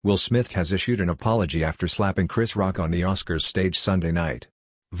Will Smith has issued an apology after slapping Chris Rock on the Oscars stage Sunday night.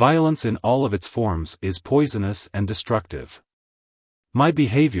 Violence in all of its forms is poisonous and destructive. My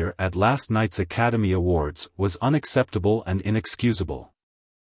behavior at last night's Academy Awards was unacceptable and inexcusable.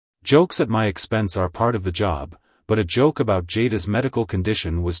 Jokes at my expense are part of the job, but a joke about Jada's medical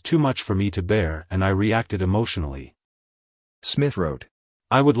condition was too much for me to bear and I reacted emotionally. Smith wrote,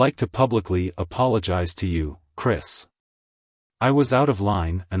 I would like to publicly apologize to you, Chris. I was out of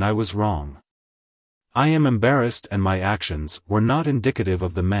line and I was wrong. I am embarrassed and my actions were not indicative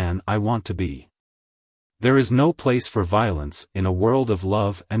of the man I want to be. There is no place for violence in a world of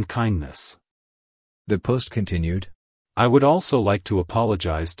love and kindness. The Post continued, I would also like to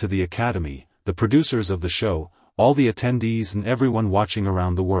apologize to the Academy, the producers of the show, all the attendees and everyone watching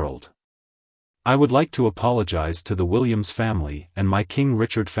around the world. I would like to apologize to the Williams family and my King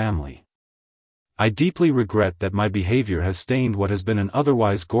Richard family. I deeply regret that my behavior has stained what has been an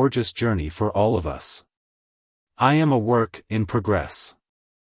otherwise gorgeous journey for all of us. I am a work in progress.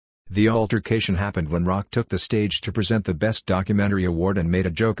 The altercation happened when Rock took the stage to present the Best Documentary Award and made a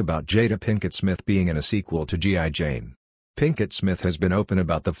joke about Jada Pinkett Smith being in a sequel to G.I. Jane. Pinkett Smith has been open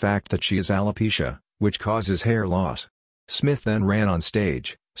about the fact that she has alopecia, which causes hair loss. Smith then ran on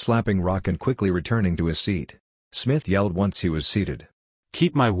stage, slapping Rock and quickly returning to his seat. Smith yelled once he was seated,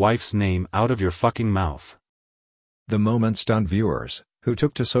 Keep my wife's name out of your fucking mouth. The moment stunned viewers, who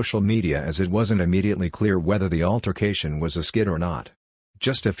took to social media as it wasn't immediately clear whether the altercation was a skit or not.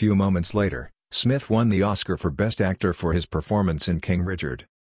 Just a few moments later, Smith won the Oscar for Best Actor for his performance in King Richard.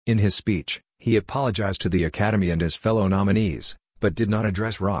 In his speech, he apologized to the Academy and his fellow nominees, but did not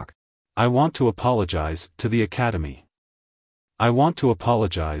address Rock. I want to apologize to the Academy. I want to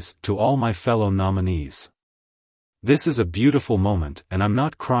apologize to all my fellow nominees. This is a beautiful moment and I'm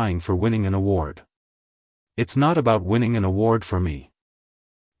not crying for winning an award. It's not about winning an award for me.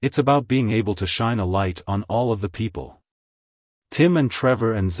 It's about being able to shine a light on all of the people. Tim and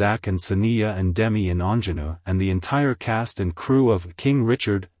Trevor and Zach and Sania and Demi and Anjanu and the entire cast and crew of King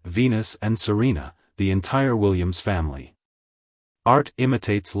Richard, Venus and Serena, the entire Williams family. Art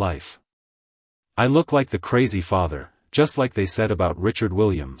imitates life. I look like the crazy father, just like they said about Richard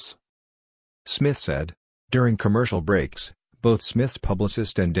Williams. Smith said. During commercial breaks, both Smith's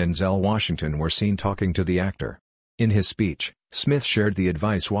publicist and Denzel Washington were seen talking to the actor. In his speech, Smith shared the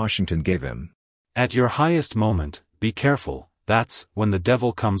advice Washington gave him. At your highest moment, be careful, that's when the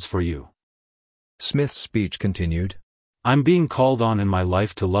devil comes for you. Smith's speech continued. I'm being called on in my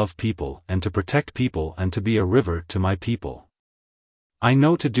life to love people and to protect people and to be a river to my people. I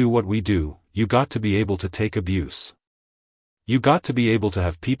know to do what we do, you got to be able to take abuse. You got to be able to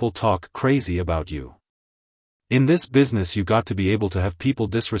have people talk crazy about you. In this business you got to be able to have people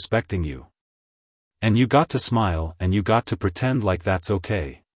disrespecting you. And you got to smile and you got to pretend like that's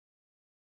okay.